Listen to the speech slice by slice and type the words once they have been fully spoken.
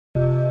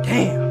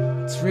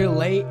It's real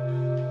late.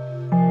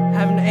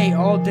 Haven't ate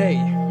all day.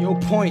 Yo,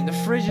 point, the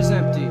fridge is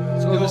empty.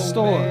 Let's go to the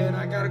store. Man,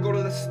 I gotta go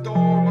to the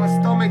store. My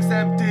stomach's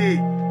empty.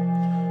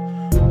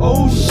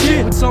 Oh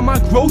shit, what's on my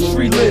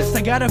grocery list?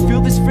 I gotta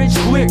fill this fridge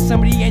quick.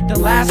 Somebody ate the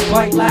last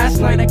bite last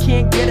night. I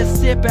can't get a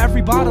sip,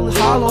 every bottle is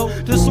hollow.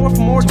 To the store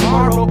for more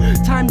tomorrow.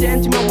 Time to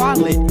empty my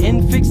wallet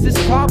and fix this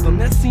problem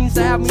that seems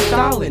to have me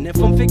stalling. If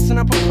I'm fixing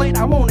up a plate,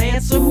 I won't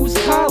answer who's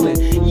calling.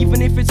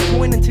 Even if it's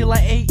going until I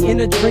ate in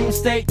a dream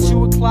state.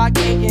 2 o'clock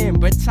a.m.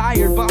 but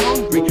tired but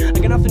hungry. I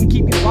got nothing to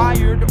keep me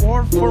wired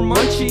or for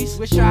munchies.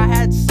 Wish I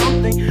had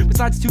something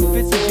besides 2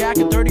 fits of jack,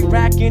 a 30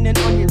 rack and an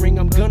onion ring.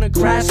 I'm gonna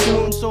crash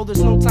soon, so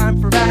there's no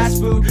time for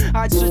fast food.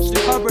 I'd search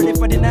the cupboard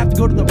if I didn't have to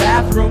go to the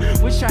bathroom.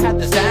 Wish I had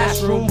the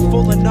stash room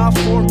full enough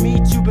for me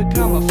to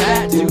become a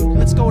fat dude.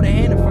 Let's go to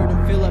Hannaford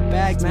and fill up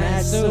bags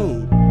mad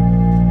soon.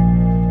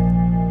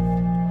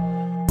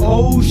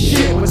 Oh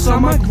shit, what's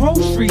on my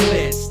grocery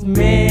list?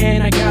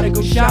 Man, I gotta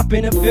go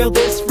shopping to fill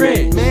this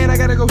fridge. Man, I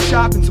gotta go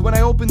shopping, so when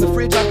I open the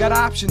fridge I've got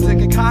options and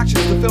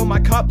concoctions to fill my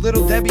cup.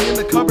 Little Debbie in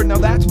the cupboard, now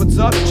that's what's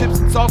up. Chips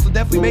and salsa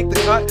definitely make the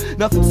cut.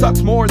 Nothing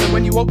sucks more than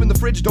when you open the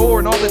fridge door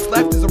and all that's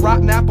left is a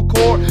rotten apple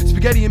core,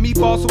 spaghetti and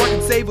meatballs so I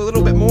can save a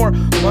little bit more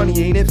money.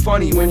 Ain't it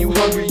funny, when you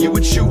hungry you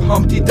would shoot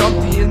Humpty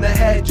Dumpty in the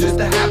head just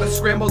to have a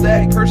scrambled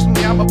egg.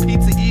 Personally I'm a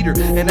pizza eater,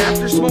 and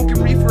after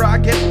smoking reefer I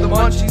get the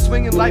munchies.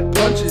 Swinging like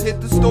punches,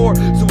 hit the store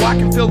so I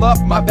can fill up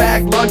my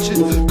bag lunches.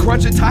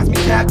 Crunch and toss me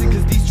captain,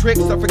 cause these tricks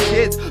are for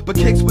kids, but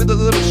kicks with a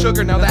little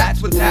sugar, now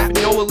that's what's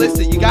happening. Yo,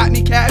 Elicit, you got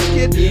any cash,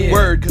 kid? Yeah.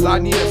 Word, cause I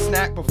need a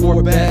snack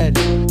before bed.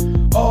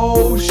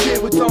 Oh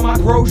shit, what's on my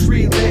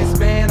grocery list?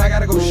 Man, I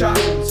gotta go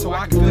shopping so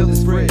I can fill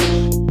this fridge.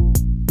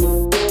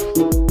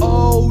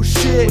 Oh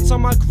shit, What's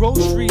on my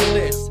grocery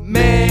list?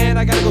 man,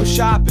 I gotta go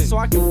shopping So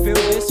I can fill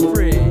this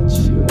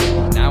fridge.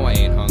 Now I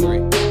ain't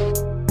hungry.